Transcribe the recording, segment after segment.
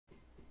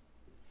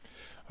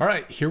All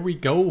right, here we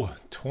go.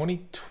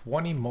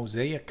 2020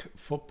 Mosaic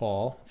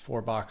Football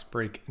 4-box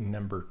break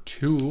number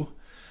 2.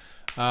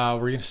 We're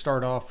going to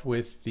start off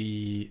with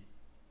the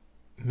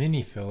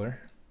mini filler.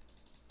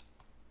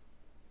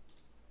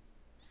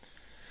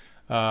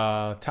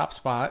 Top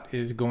spot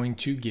is going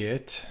to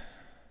get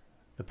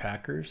the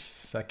Packers,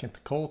 second the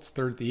Colts,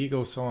 third the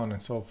Eagles, so on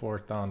and so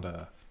forth, down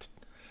to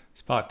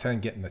spot 10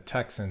 getting the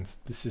Texans.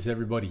 This is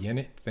everybody in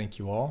it. Thank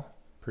you all.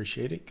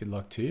 Appreciate it. Good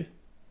luck to you.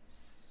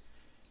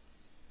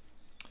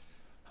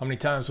 How many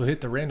times we'll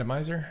hit the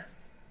randomizer?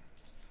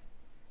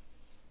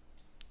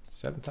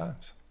 7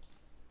 times.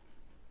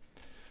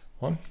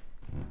 1,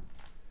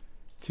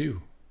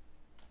 2,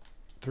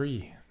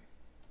 3,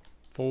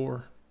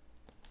 4,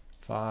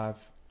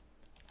 5,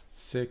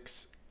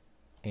 6,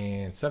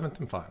 and 7th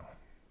and final.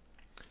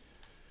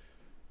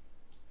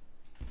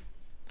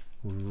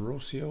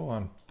 Rocio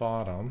on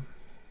bottom.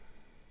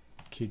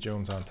 Key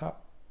Jones on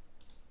top.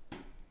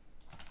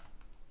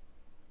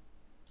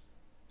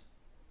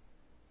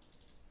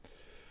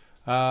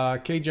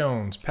 K.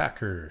 Jones,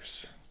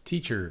 Packers.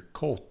 Teacher,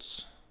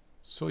 Colts.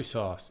 Soy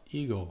Sauce,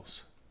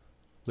 Eagles.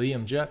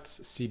 Liam, Jets.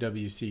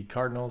 CWC,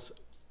 Cardinals.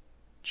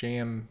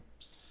 Jam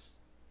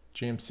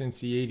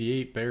Cincy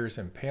 88, Bears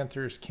and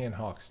Panthers. Ken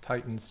Hawks,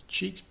 Titans.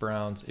 Cheeks,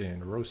 Browns,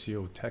 and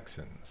Rocio,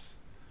 Texans.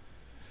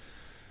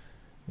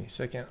 Give me a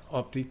second,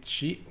 update the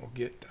sheet. We'll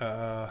get,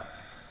 we'll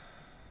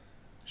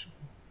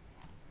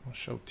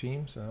show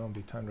teams, and it'll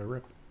be time to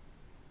rip.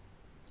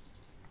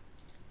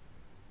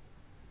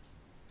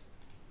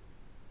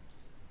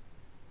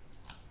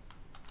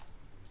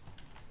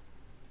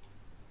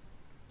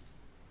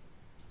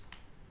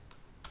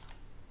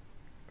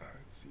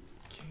 Let's see,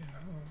 Ken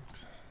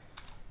Hawks,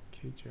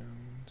 K.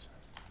 Jones,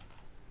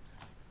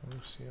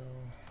 Rocio,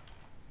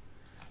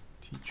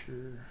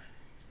 Teacher.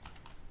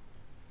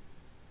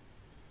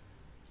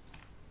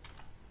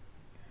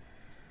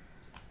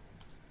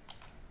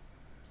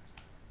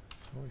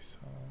 Soy sauce.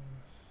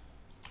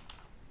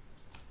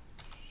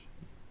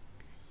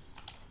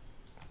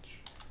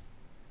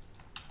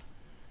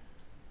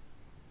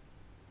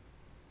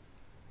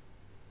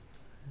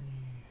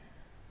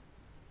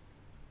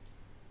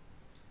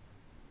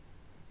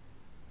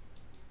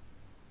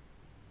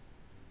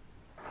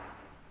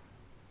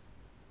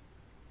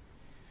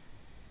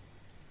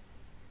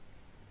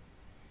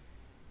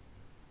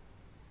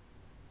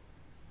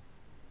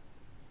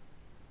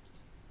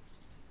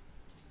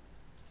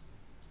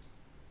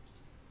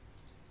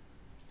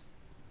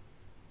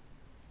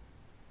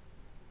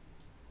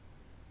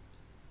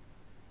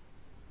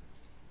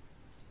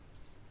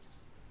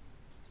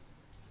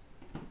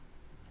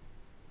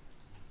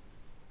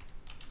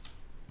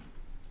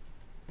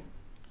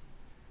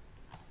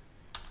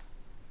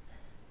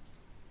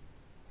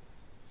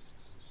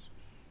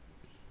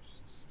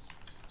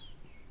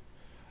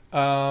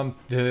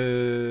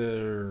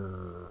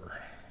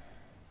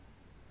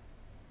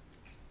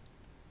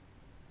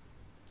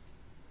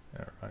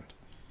 Never mind.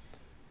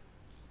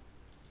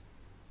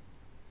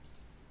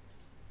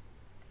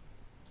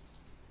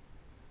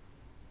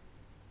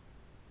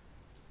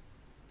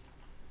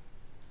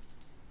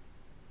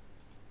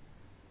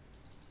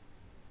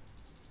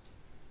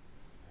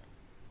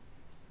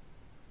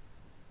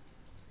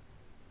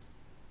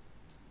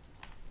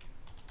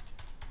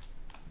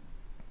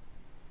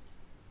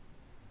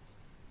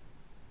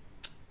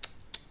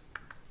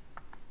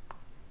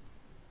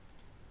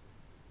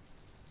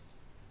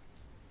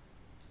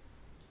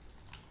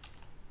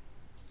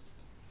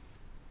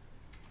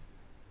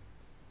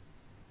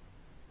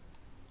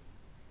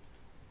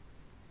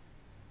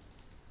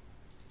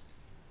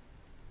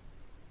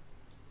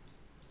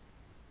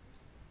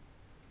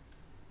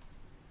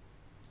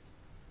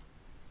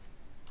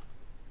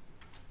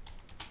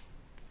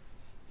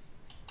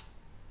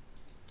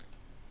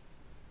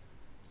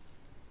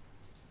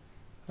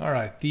 All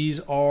right,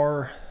 these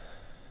are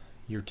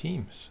your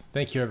teams.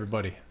 Thank you,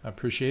 everybody. I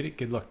appreciate it.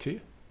 Good luck to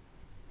you.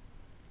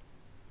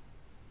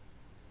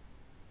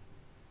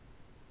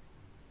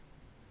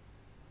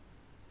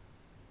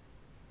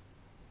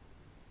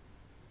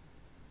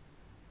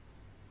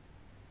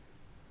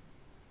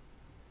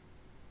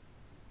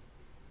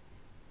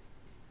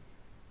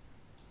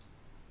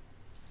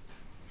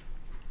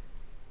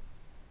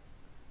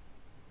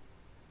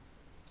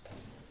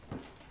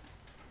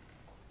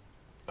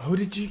 Who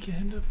did you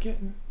end up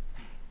getting?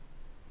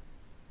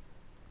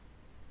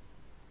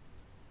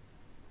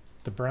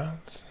 The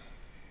Browns?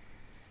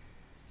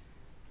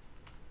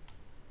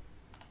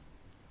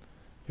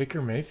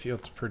 Baker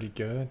Mayfield's pretty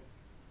good.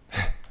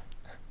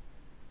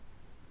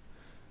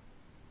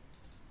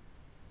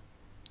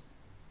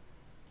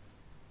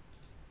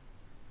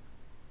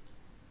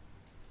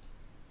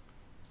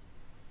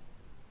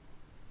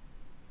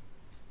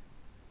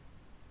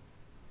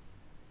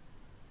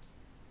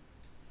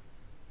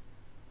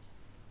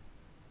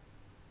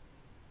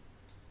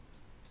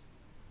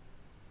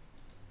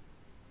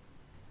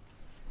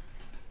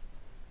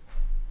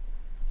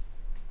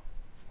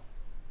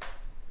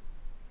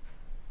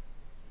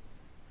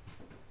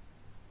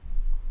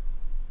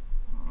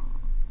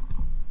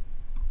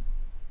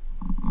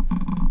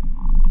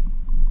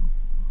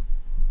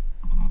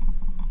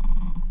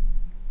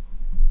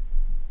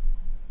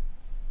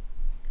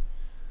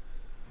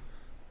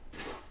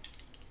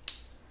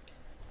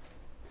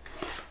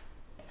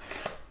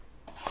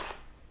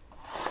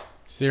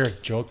 there a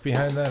joke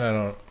behind that? I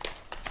don't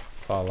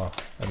follow.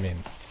 I mean,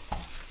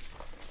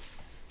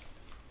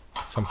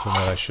 something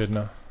that I should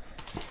know.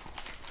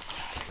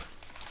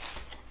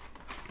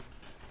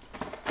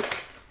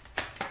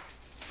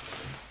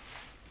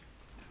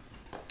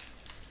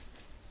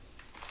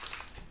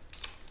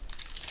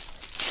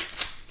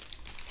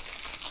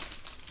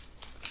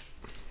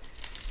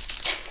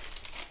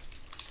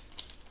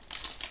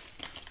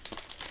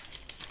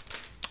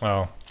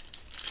 Oh.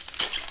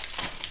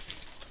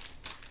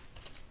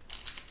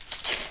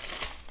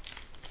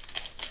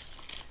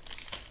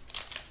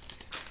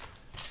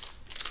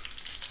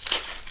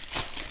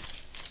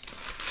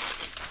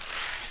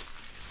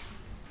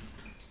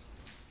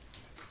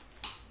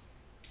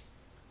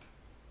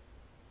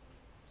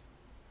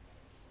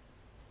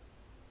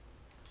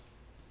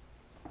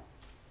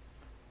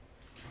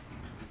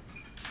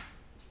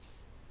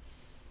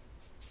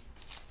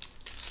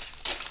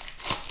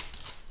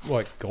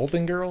 What,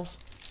 Golden Girls?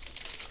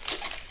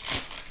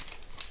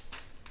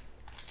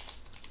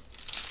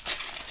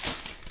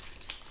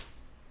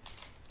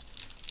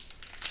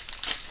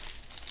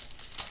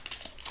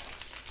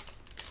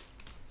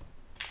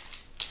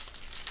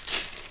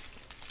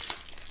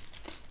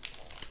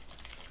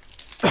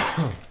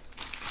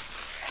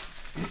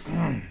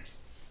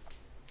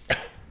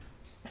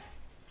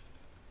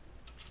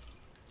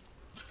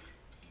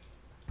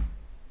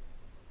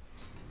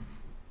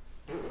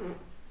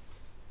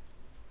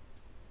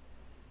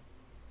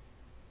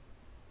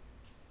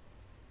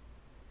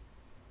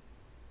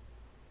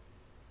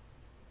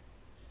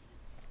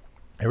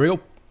 Here we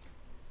go.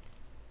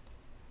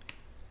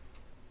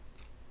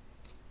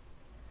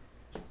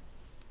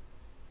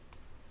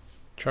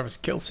 Travis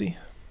Kelce.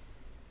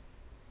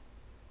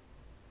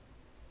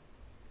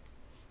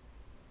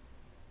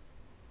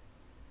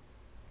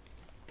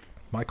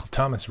 Michael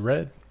Thomas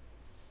red.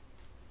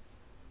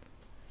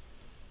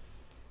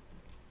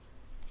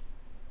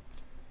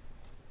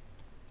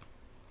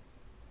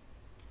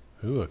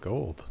 Ooh, a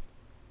gold.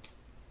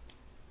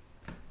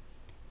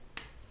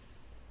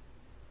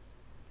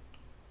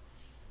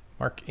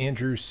 Mark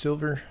Andrews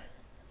silver.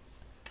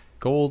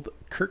 Gold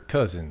Kirk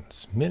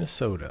Cousins,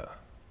 Minnesota.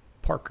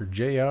 Parker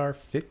Jr.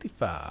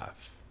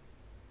 55.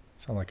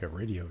 Sound like a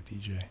radio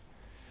DJ.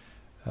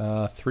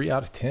 3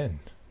 out of 10.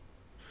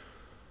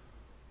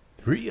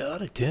 3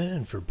 out of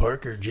 10 for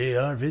Parker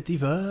Jr.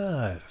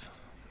 55.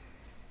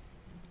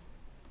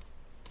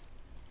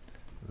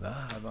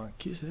 Live on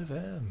Kiss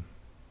FM.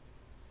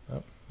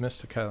 Oh,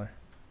 missed a Kyler.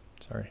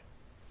 Sorry.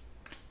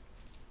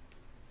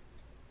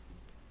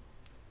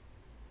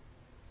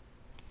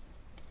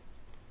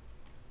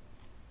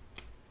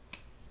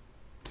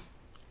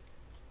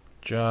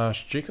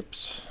 Josh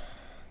Jacobs,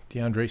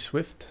 DeAndre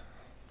Swift.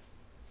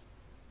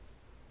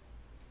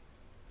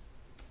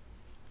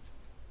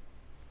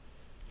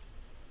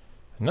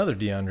 Another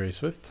DeAndre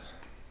Swift.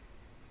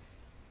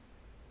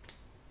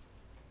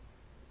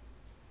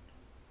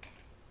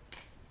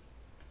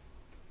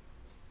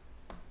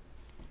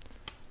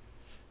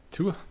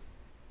 Tua.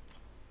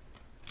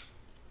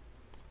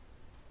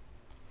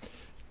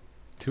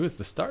 Tua's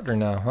the starter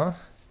now, huh?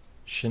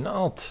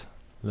 Chenault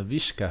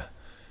Laviska.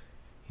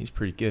 He's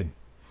pretty good.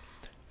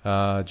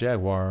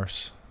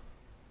 Jaguars.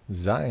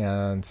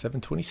 Zion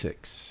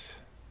 726.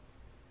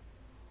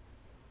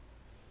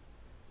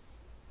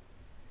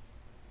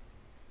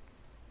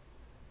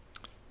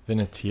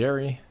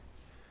 Vinatieri.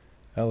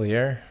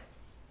 Elier.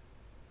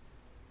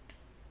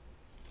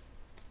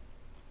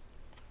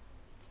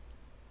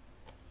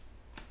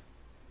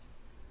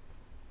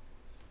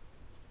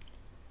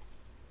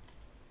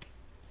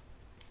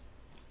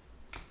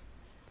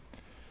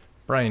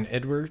 Brian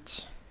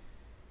Edwards.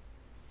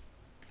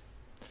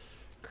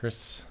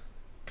 Chris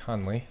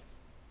Conley.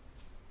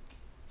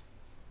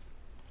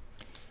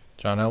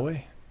 John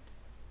Elway.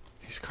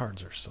 These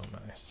cards are so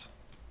nice.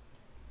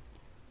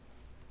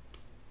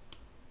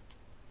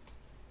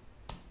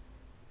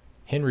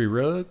 Henry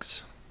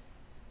Ruggs.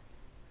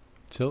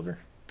 Silver.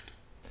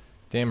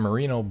 Dan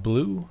Marino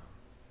blue.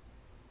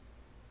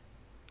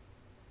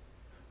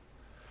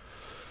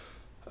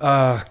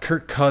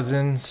 Kirk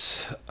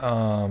Cousins.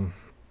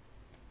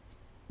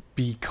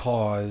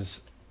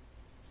 Because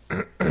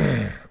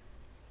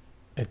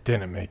it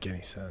didn't make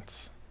any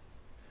sense.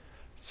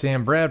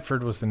 Sam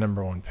Bradford was the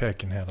 #1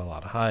 pick and had a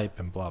lot of hype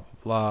and blah, blah,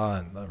 blah.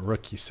 And the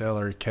rookie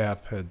salary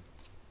cap had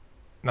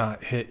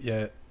not hit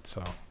yet.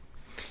 So,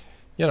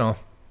 you know,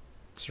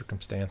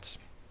 circumstance.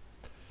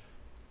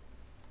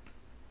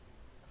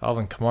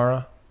 Alvin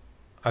Kamara.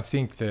 I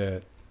think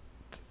that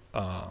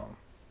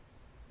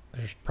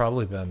there's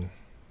probably been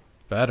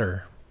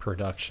better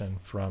production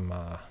from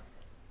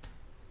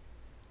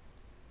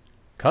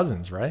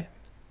Cousins, right?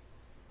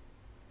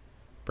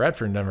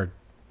 Bradford never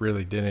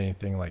really did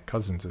anything like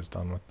Cousins has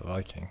done with the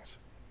Vikings.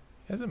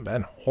 He hasn't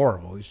been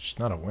horrible. He's just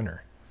not a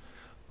winner.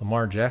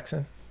 Lamar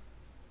Jackson.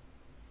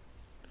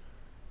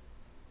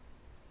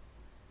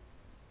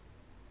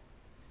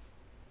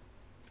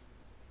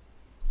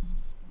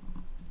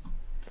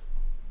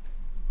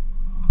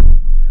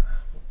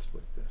 Let's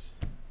split this.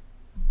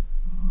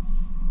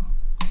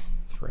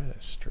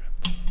 is stripped.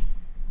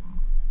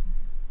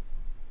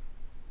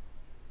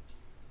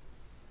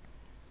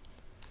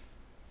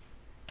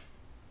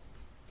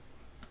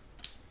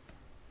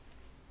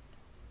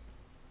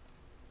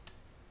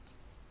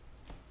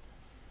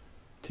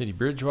 Teddy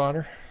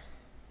Bridgewater,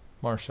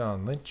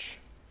 Marshawn Lynch,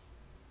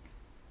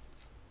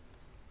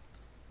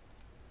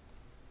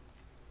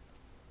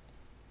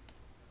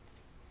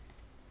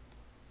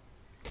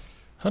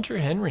 Hunter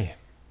Henry,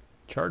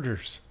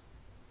 Chargers,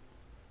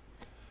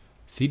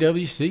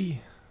 CWC,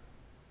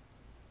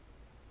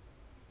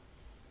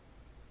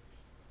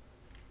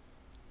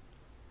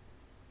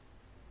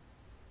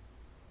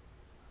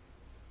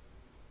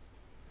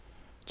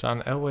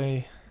 John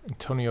Elway,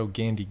 Antonio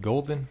Gandy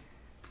Golden,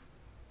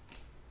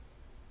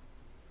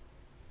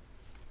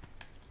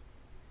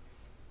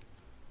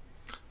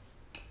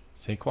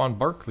 Saquon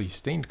Barkley,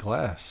 stained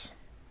glass.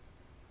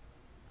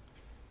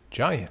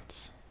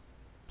 Giants.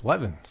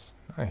 Blevins.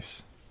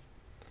 Nice.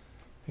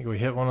 I think we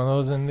hit one of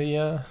those in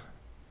the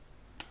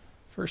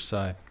first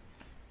side.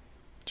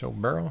 Joe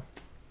Burrow.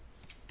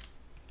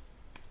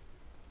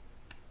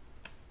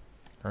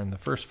 Or in the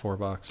first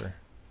 4-boxer.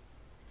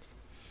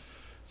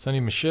 Sonny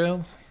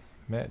Michel.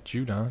 Matt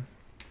Judon.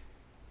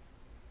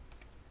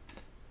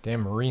 Dan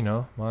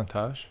Marino.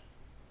 Montage.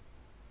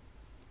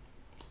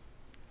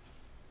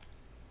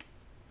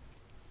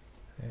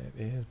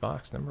 It is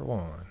box number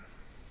 1.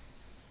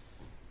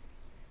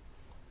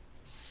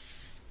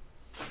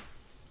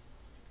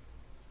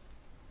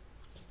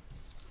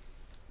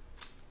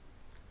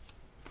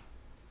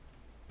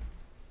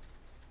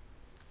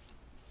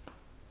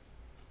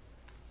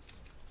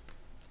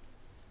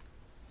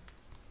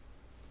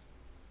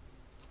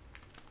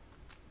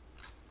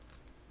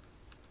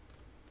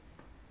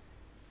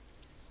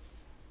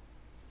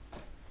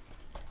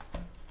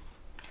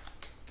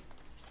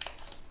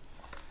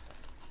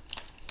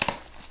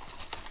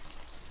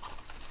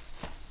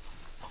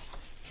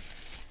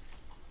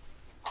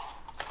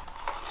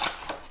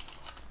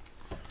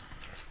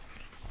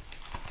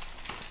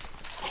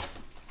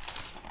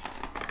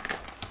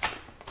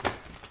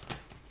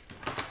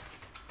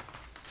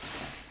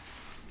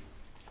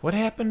 What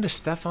happened to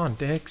Stephon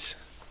Diggs?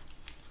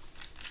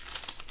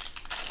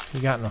 He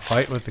got in a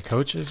fight with the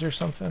coaches or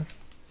something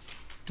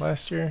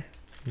last year,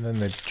 and then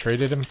they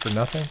traded him for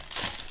nothing.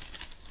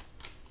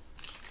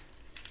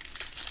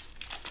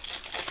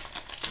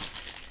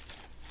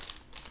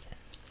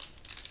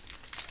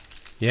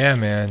 Yeah,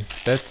 man,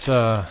 that's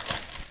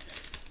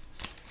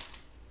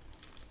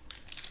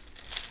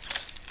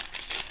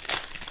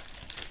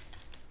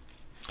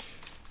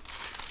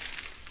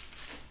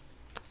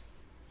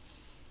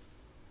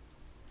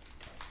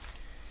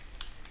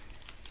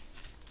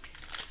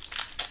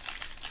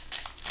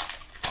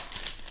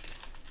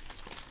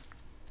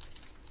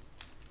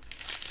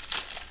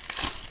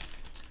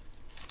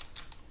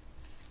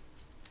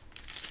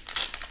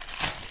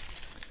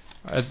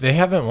they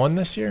haven't won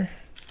this year?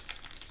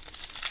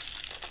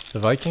 The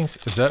Vikings?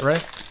 Is that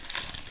right?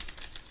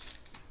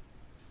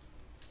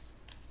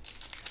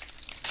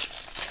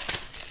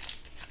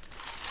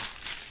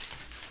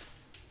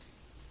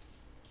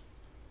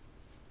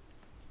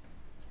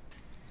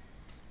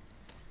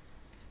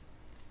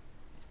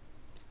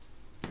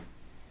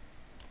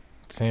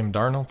 Sam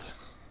Darnold,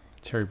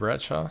 Terry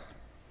Bradshaw,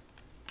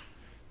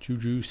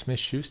 Juju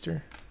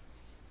Smith-Schuster.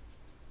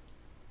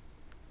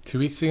 2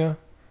 weeks ago?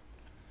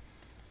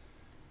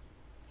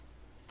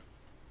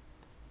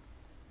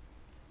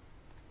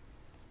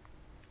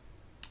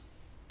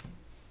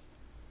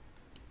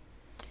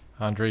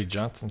 Andre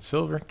Johnson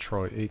Silver,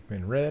 Troy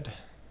Aikman Red.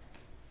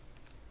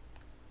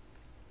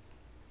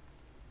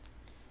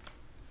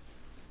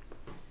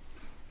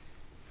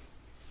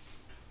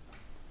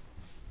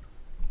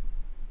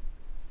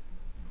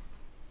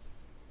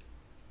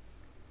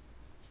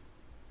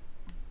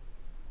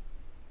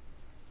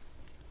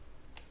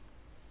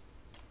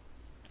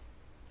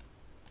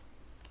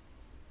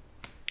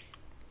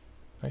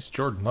 Nice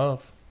Jordan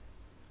Love.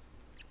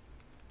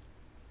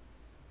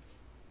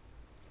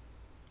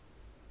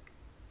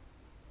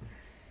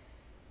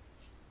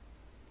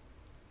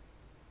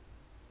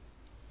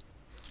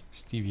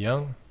 Steve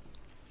Young.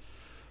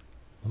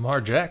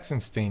 Lamar Jackson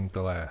stained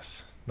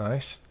glass.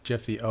 Nice.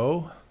 Jeffy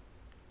O.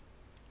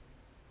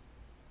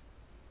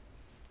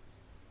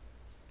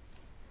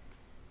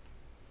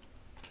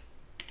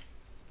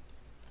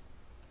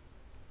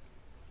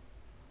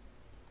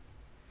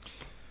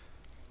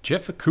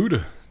 Jeff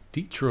Okudah,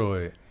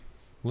 Detroit.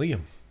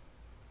 Liam.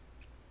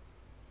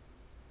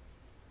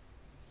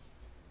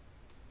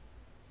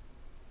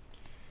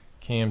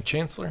 Cam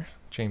Chancellor,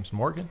 James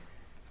Morgan.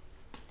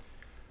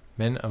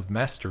 Men of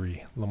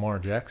Mastery, Lamar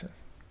Jackson.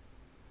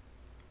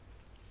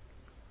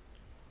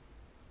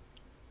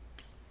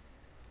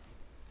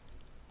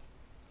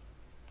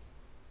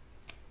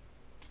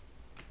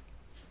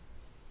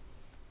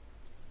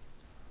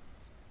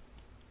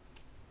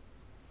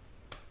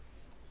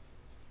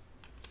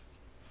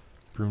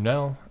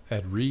 Brunell,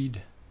 Ed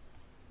Reed.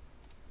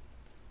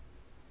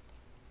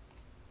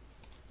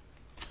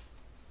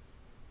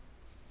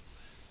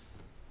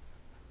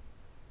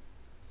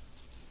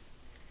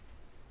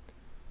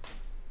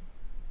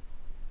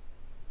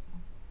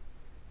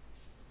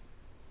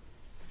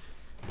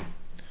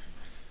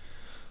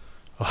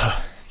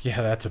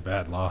 Yeah, that's a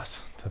bad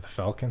loss to the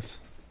Falcons.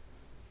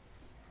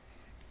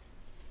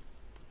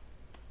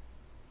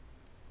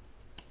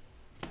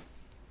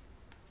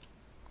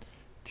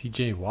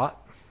 TJ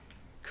Watt,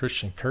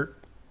 Christian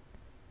Kirk.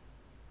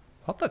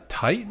 How about the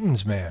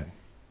Titans, man?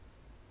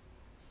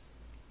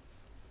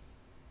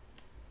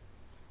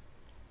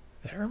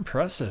 They're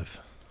impressive.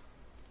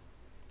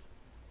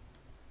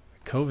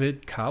 The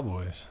COVID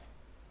Cowboys.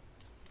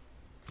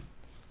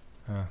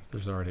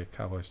 There's already a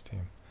Cowboys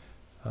team.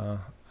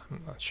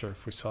 I'm not sure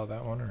if we saw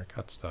that one or it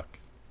got stuck,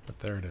 but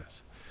there it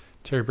is.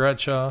 Terry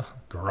Bradshaw,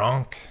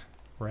 Gronk,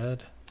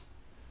 red.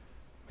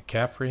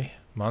 McCaffrey,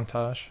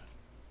 Montage.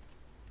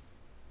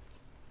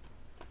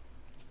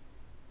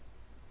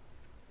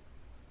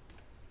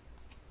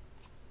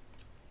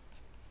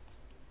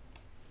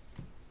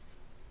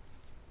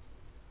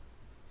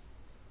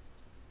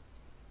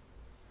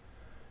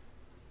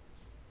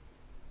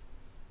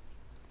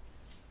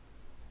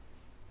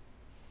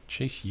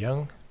 Chase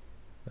Young,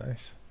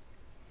 nice.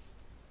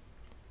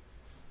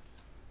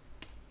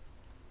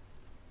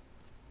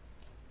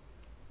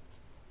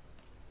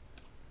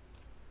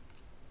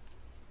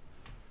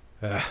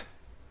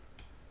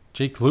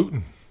 Jake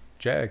Luton,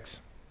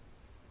 Jags.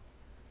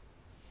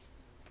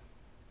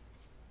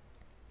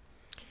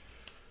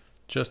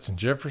 Justin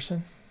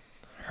Jefferson,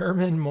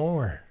 Herman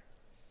Moore.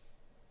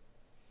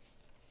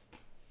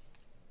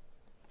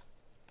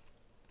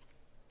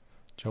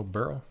 Joe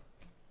Burrow.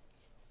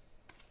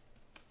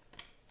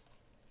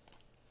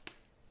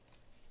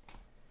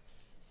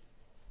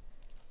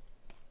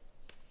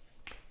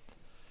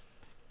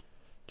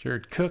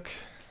 Jared Cook,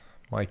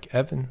 Mike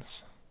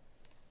Evans.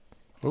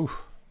 Ooh,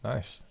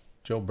 nice.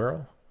 Joe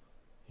Burrow.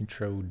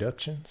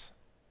 Introductions.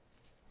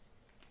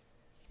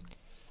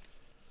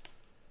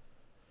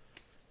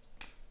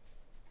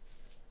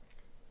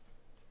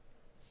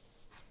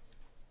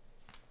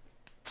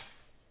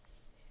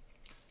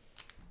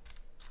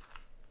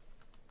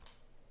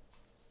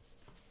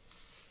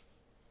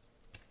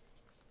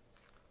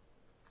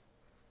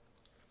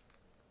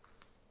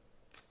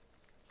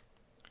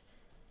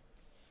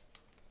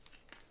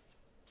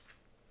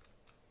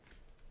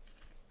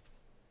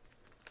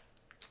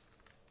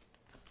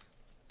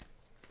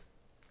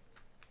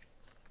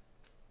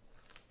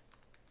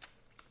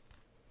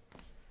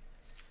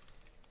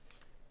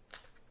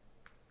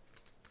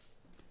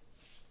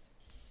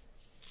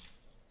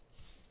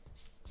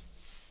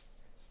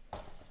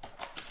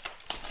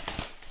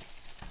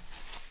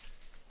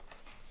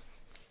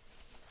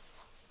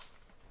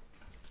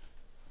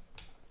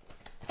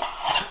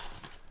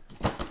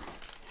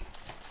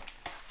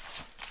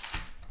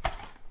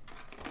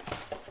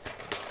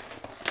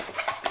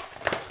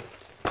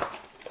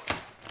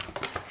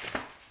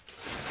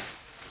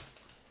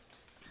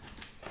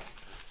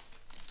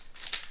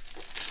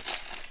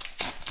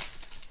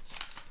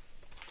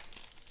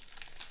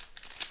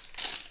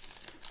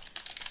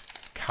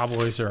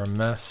 Cowboys are a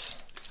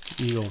mess.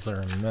 Eagles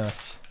are a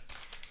mess.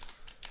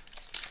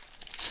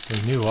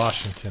 We knew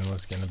Washington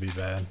was going to be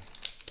bad.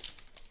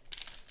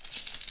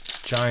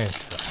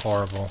 Giants are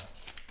horrible.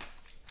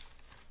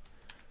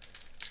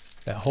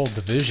 That whole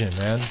division,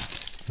 man.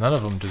 None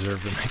of them deserve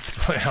to make the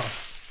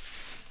playoffs.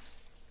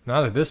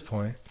 Not at this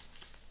point.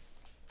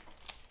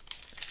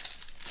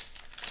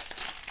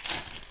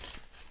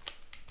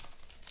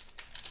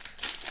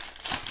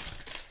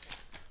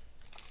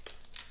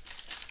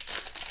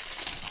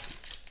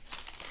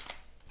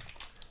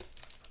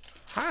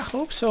 I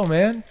hope so,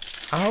 man.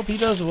 I hope he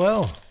does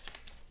well.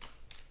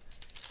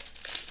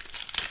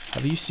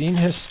 Have you seen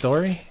his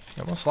story?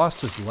 He almost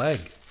lost his leg.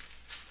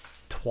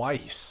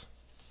 Twice.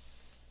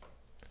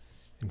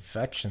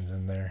 Infections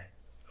in there.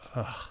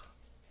 Ugh.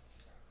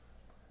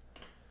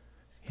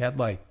 He had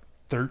like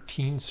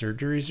 13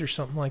 surgeries or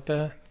something like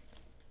that.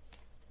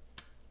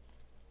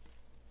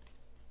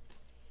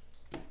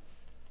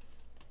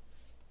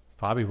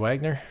 Bobby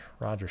Wagner,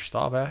 Roger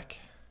Staubach,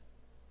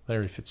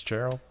 Larry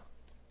Fitzgerald.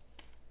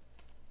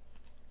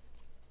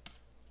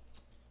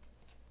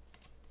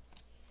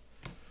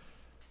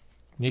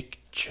 Nick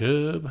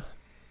Chubb,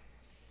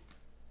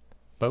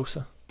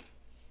 Bosa,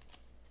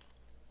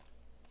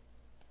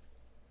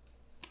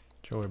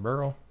 Joey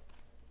Burrow.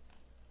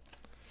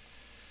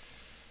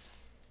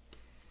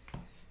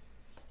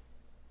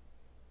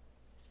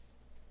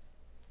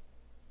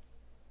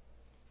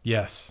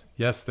 Yes,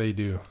 yes they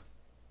do.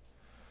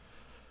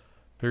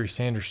 Barry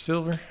Sanders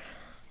silver,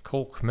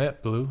 Cole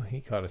Kmet blue.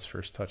 He caught his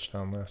first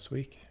touchdown last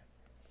week.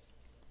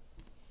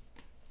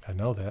 I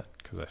know that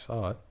because I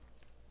saw it.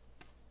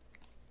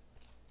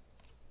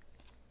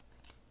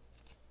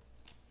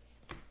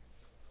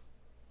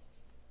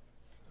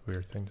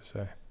 Weird thing to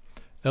say.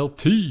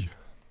 LT.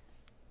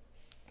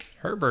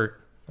 Herbert.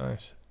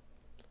 Nice.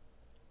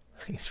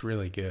 He's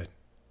really good.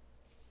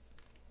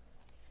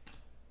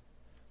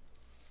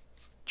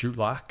 Drew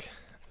Lock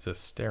is a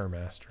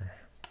Stairmaster.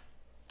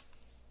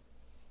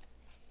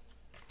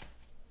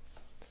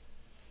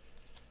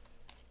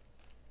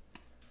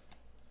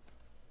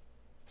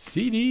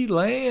 CD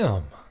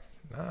Lamb.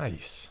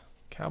 Nice.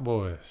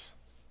 Cowboys.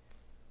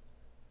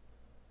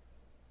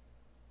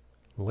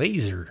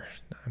 Laser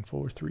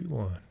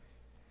 9431.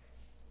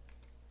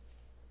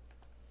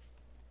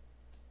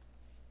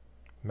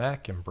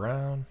 Mack and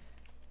Brown.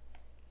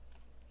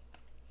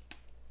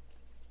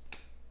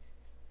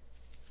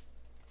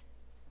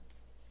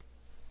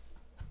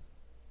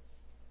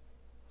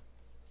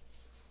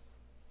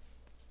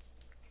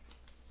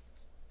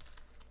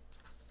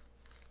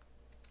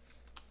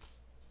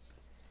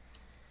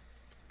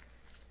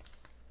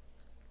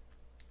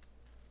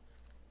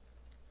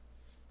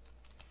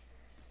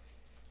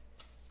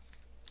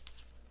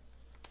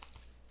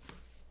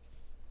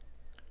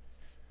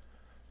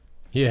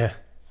 Yeah,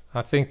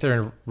 I think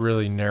they're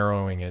really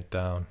narrowing it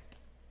down.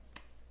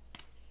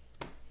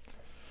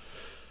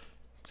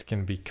 It's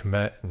going to be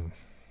Komet and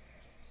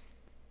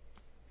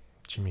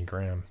Jimmy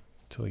Graham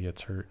until he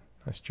gets hurt.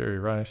 Nice Jerry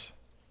Rice.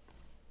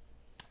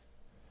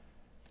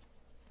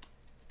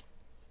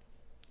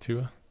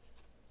 Tua.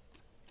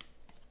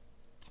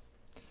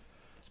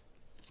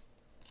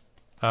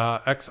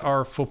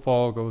 XR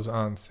football goes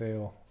on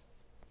sale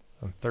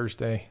on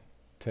Thursday,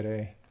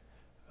 today,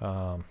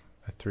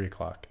 at 3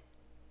 o'clock.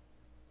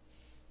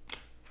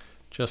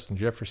 Justin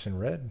Jefferson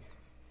red.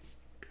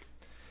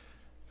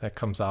 That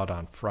comes out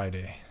on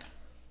Friday.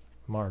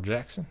 Lamar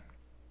Jackson.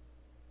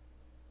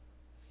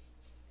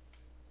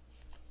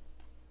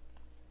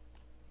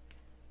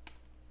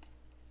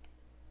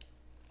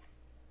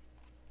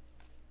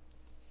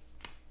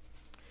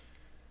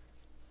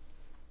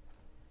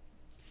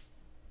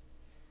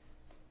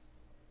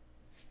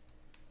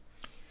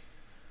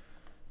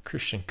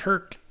 Christian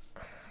Kirk.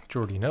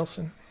 Jordy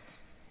Nelson.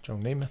 Joe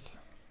Namath.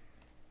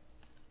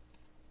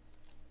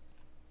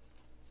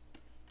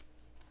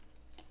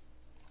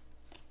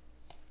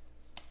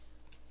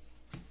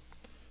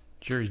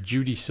 Jerry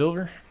Judy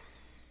Silver.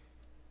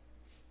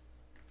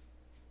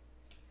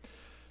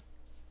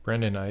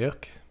 Brandon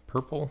Ayuk,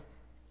 purple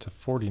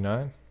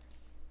 /49.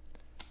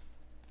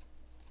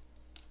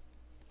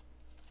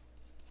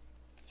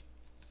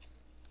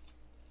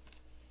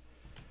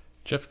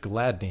 Jeff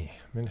Gladney,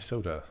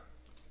 Minnesota.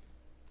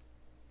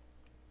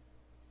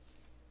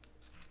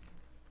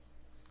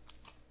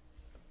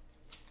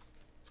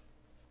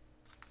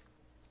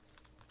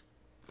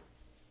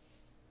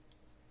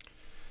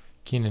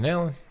 Keenan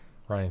Allen.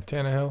 Ryan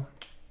Tannehill.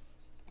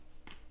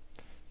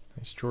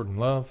 Nice Jordan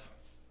Love.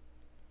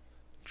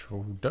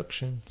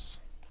 Introductions.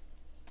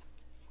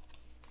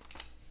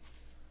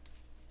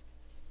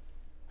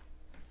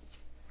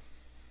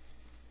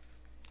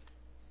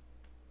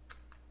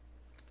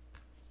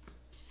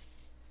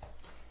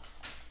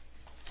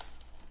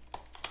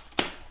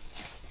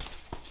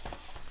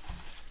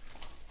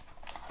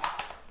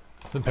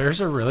 The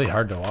Bears are really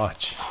hard to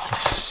watch.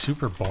 They're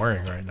super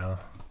boring right now.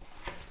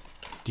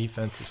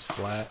 Defense is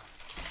flat.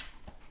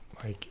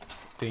 Like,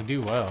 they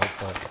do well,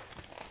 but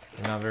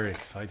they're not very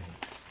exciting.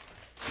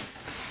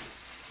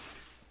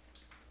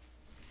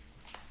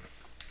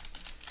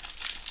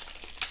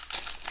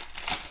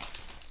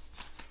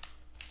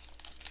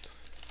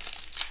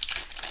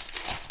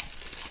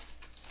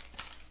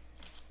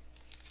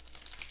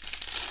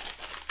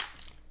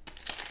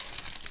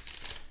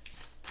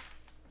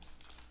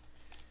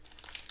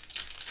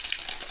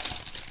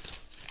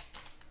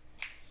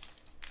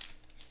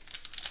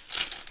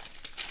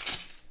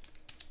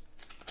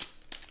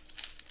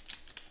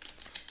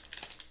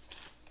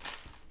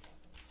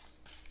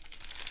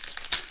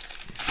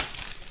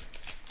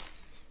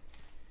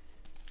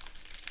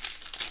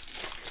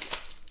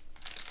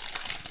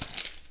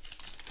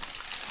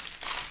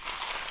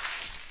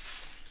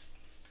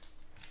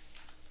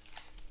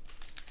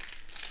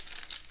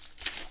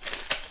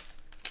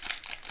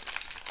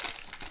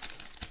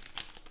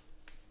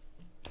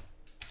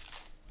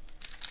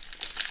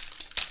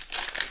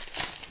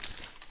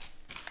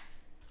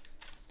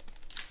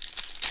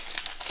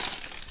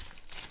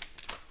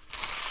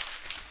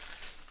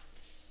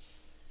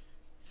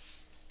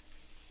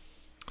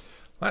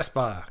 Last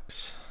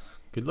box.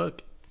 Good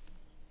luck.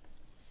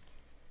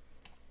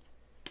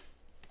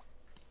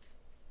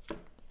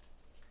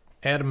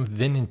 Adam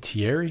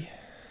Vinatieri.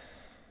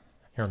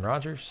 Aaron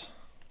Rodgers.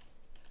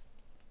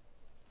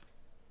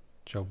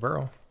 Joe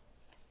Burrow.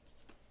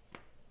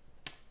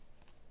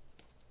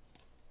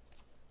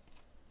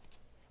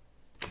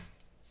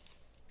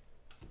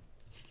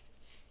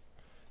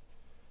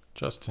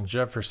 Justin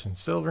Jefferson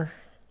silver.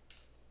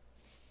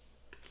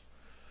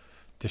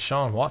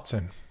 Deshaun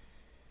Watson.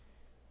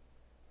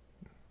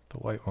 The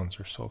white ones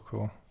are so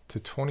cool.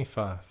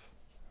 /25.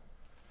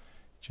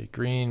 Jay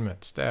Green,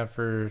 Matt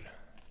Stafford.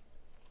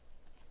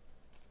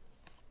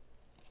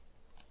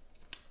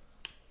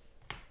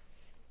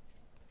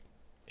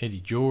 Eddie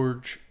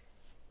George.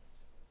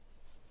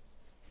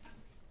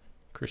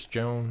 Chris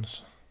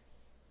Jones.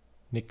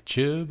 Nick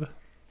Chubb.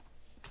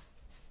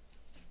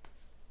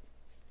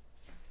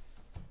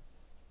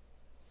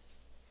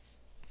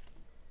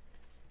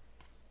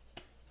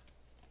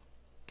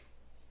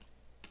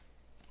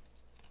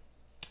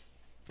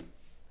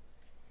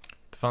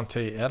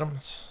 Devontae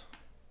Adams,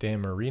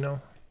 Dan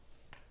Marino.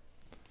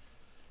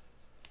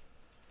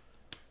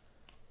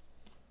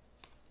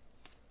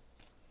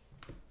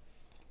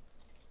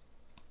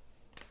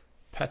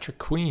 Patrick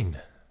Queen,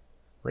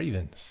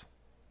 Ravens.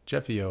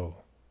 Jeffy O.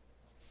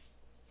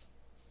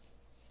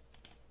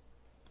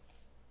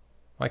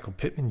 Michael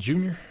Pittman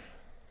Jr.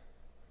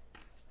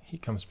 He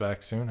comes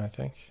back soon, I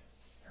think.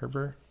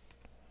 Herbert.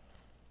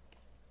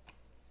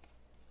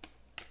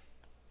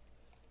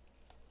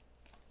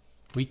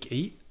 Week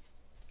 8,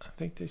 I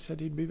think they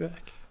said he'd be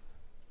back.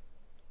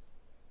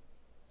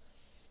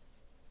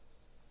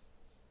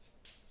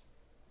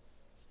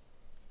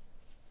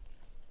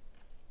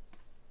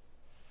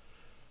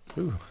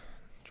 Ooh,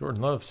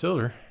 Jordan Love,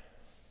 silver.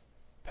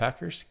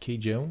 Packers, Key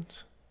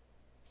Jones.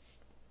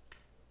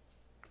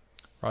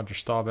 Roger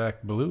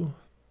Staubach, blue.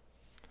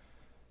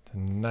 To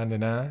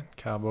 99,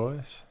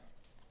 Cowboys.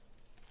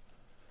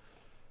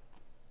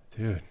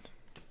 Dude,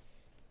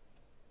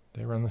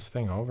 they run this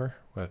thing over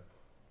with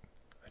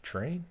a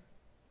train?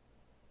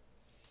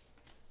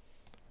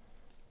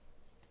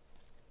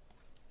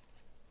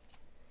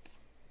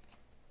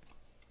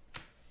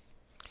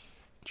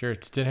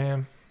 Jarrett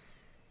Stidham.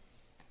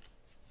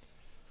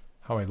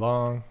 Howie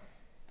Long.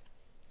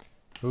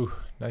 Ooh,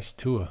 nice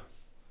Tua.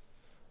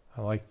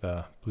 I like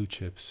the blue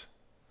chips.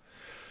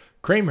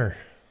 Kramer.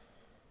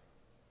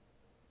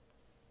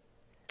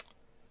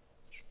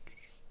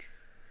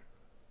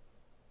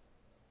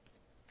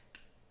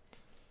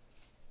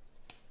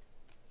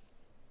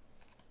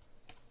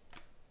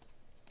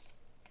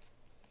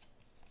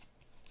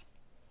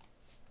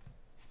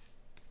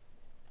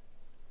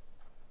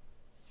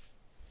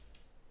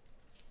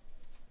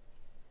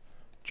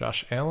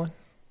 Josh Allen.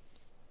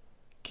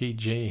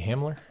 KJ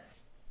Hamler.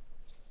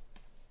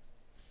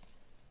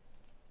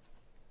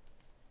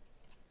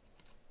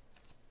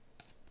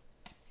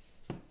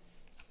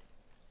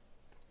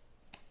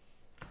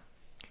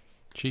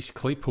 Chase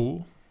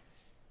Claypool.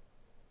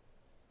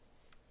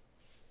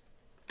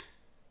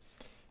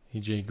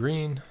 AJ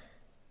Green.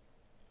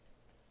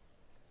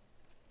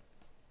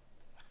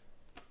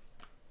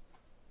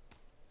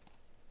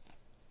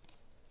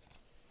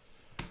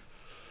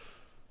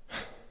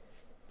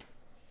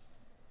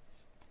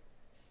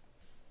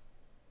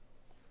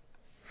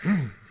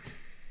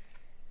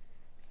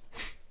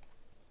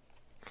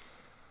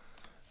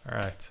 All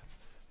right,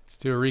 let's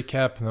do a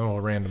recap and then we'll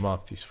random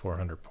off these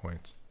 400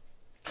 points.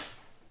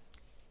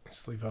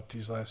 Let's leave up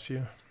these last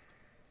few.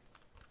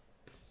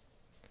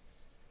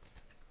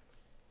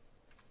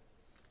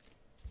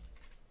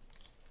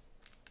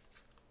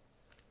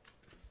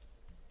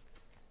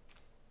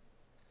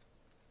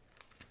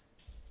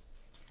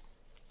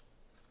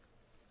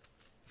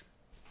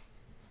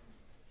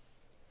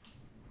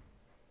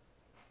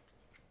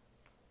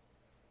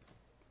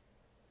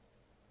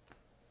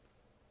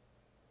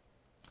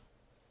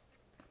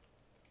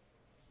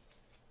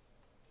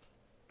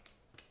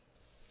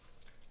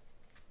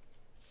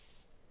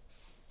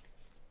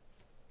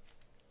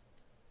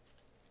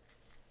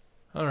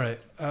 All right.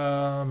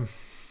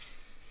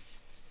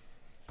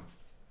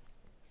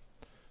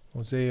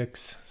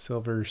 Mosaics,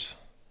 silvers.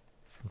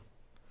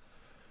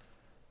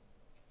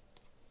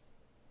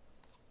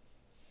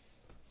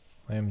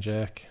 Lamb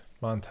Jack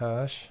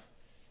montage.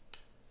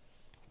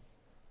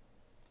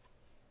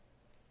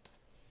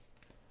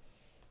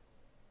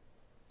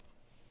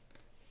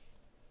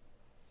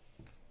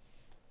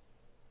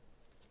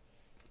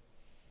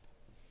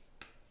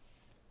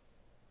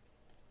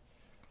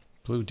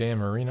 Blue Dan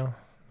Marino,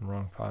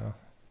 wrong pile.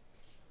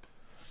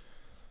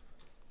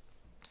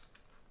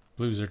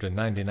 Blues are to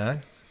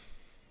 99.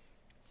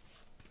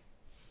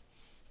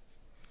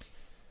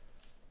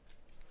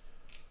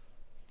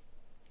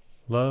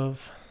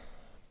 Love,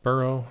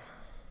 Burrow,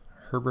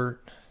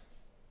 Herbert,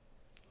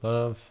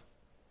 Love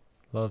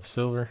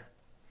silver,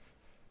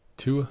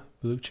 Tua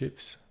blue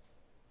chips,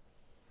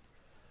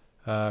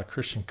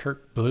 Christian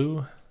Kirk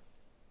blue,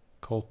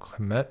 Cole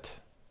Kmet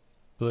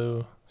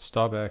blue,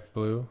 Staubach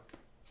blue,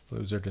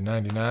 blues are to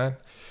 99.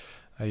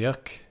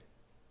 Ayuk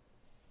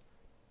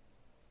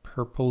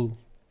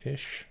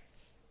purple-ish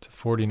to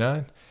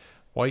 49.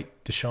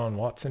 White Deshaun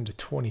Watson to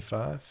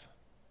 25.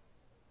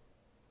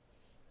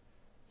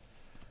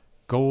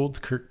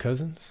 Gold Kirk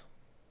Cousins.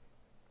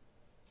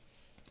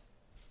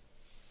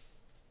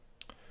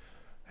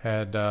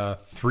 Had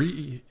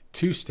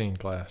two stained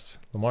glass.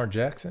 Lamar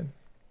Jackson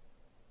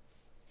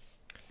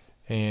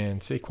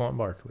and Saquon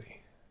Barkley.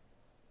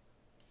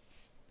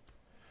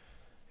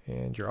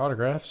 And your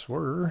autographs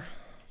were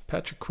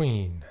Patrick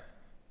Queen,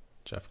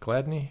 Jeff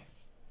Gladney,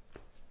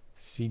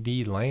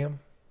 CD Lamb,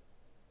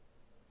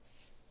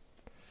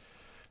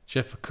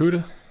 Jeff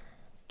Okuda,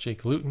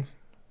 Jake Luton,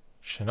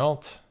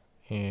 Chenault,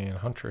 and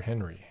Hunter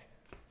Henry.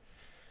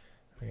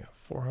 We got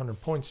 400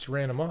 points to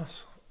random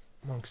off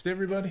amongst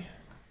everybody.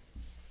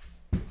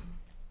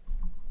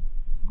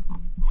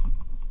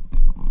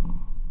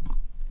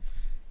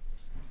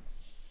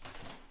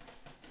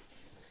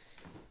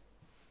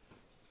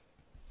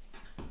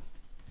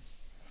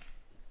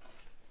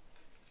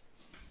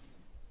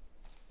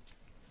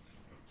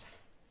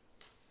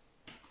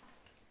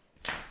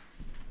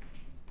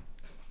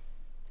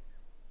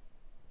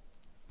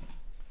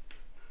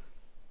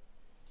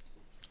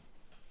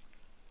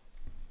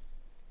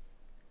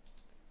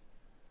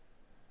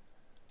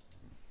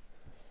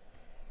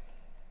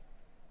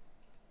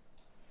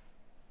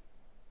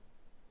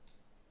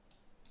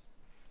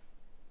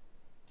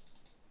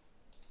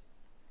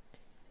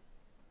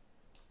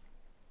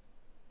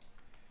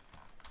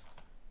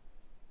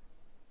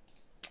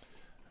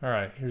 All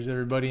right, here's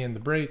everybody in the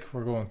break.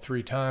 We're going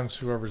 3 times.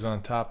 Whoever's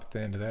on top at the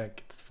end of that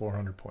gets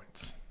 400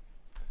 points.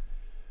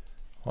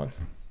 1,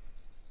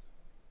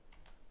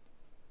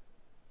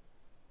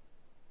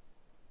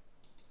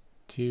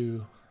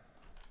 2,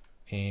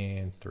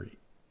 and 3.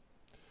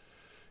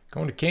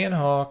 Going to Can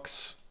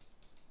Hawks.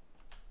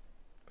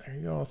 There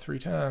you go, 3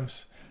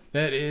 times.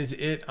 That is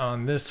it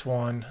on this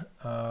one.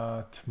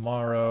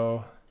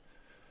 Tomorrow,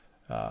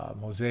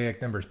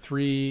 Mosaic number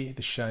 3,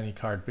 the shiny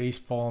card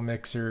baseball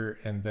mixer,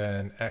 and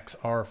then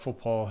XR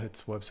football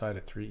hits the website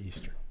at 3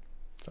 Eastern.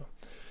 So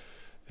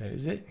that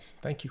is it.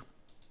 Thank you.